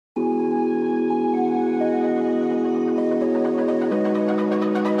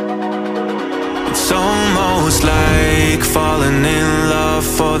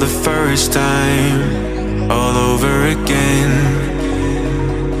first time, all over again.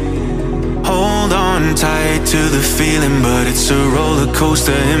 Hold on tight to the feeling, but it's a roller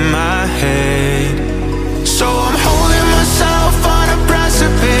coaster in my head. So I'm holding myself on a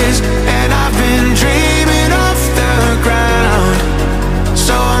precipice, and I've been dreaming off the ground.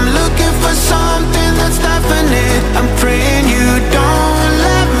 So I'm looking for something that's definite. I'm praying you don't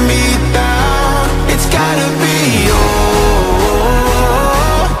let me down. It's gotta be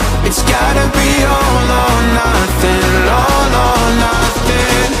it's gotta be all or nothing, all or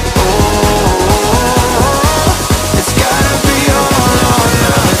nothing. Oh, it's gotta be all or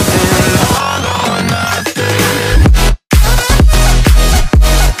nothing, all or nothing.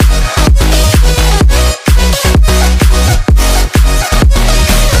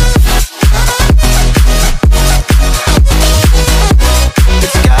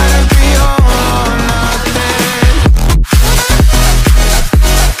 It's gotta be all or nothing.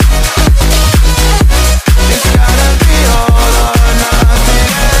 It's gotta be all or nothing.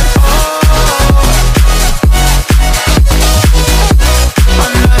 Oh, or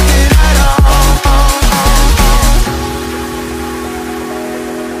nothing at all.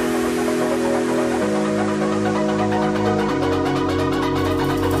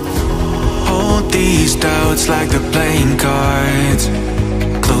 Hold these doubts like they're playing cards,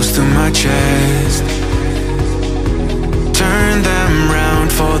 close to my chest. Turn them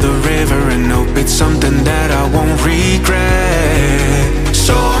round for the river and hope it's something that I won't regret.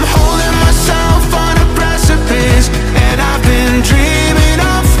 So I'm holding myself on a precipice, and I've been dreaming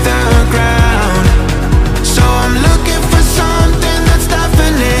off the ground. So I'm looking for something that's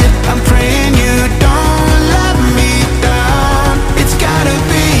definite. I'm praying you don't let me down. It's gotta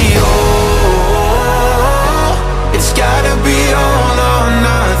be it's gotta be all or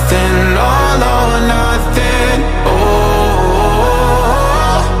nothing, all or nothing. Oh,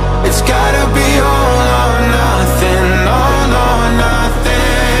 it's gotta be all or nothing, all or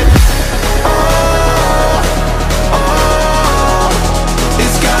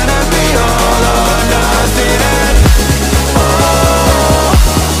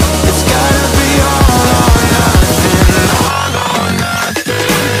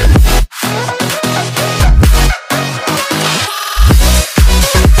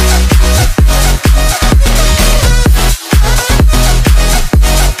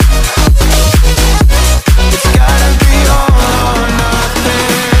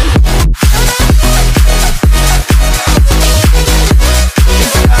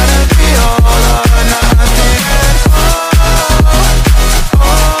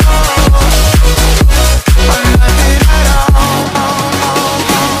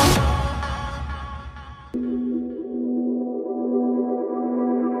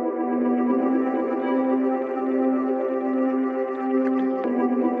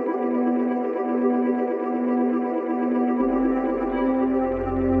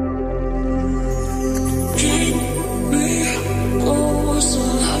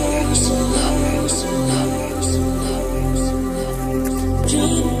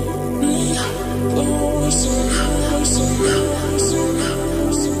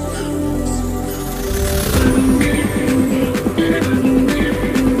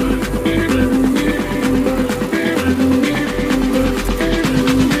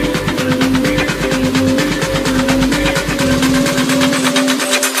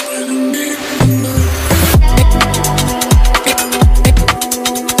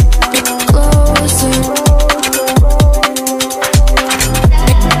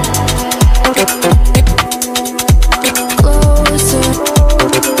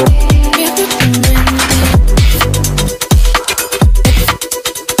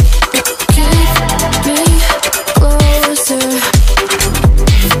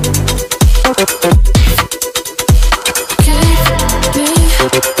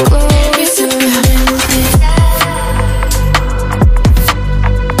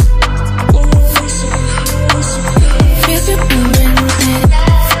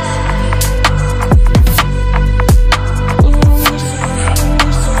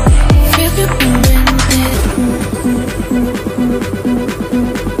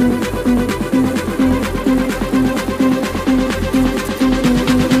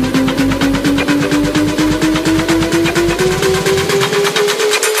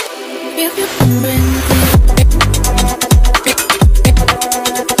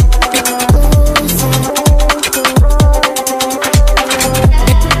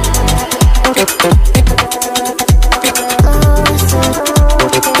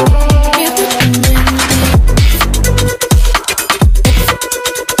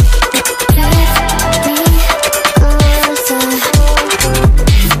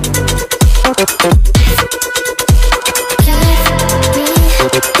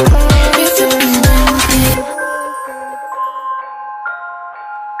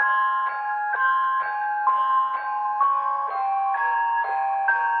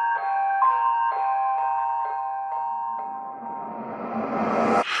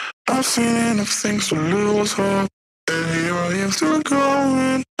I've seen enough things to lose hope. And here I am still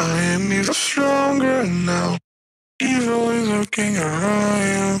going. I am even stronger now. Evil is looking around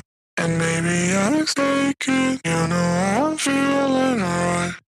you. And maybe I'm mistaken. You know I'm feeling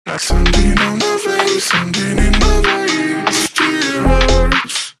alright. Like something on my face, something in my veins. Still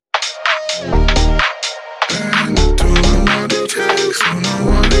hurts. And I don't know what it takes, don't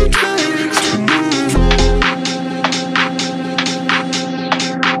know what it takes to move on.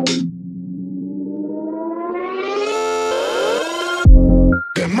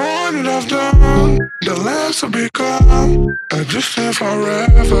 The more that I've done, the less I've become. I just live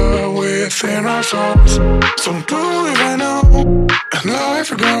forever within our souls. Some do even know, and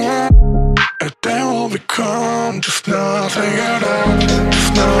life will go on. And then we'll become just nothing at all.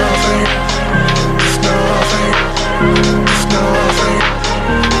 Just nothing, just nothing, just nothing,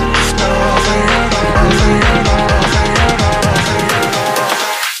 just nothing at all. Nothing at all, nothing at all, nothing at all.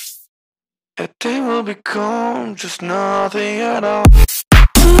 And then we'll become just nothing at all.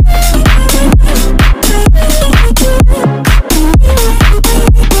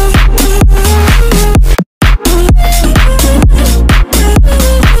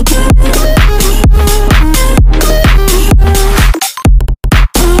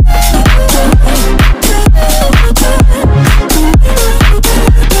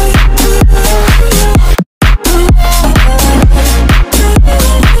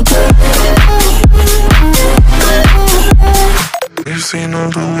 We've seen all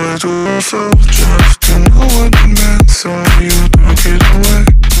the way to ourselves, just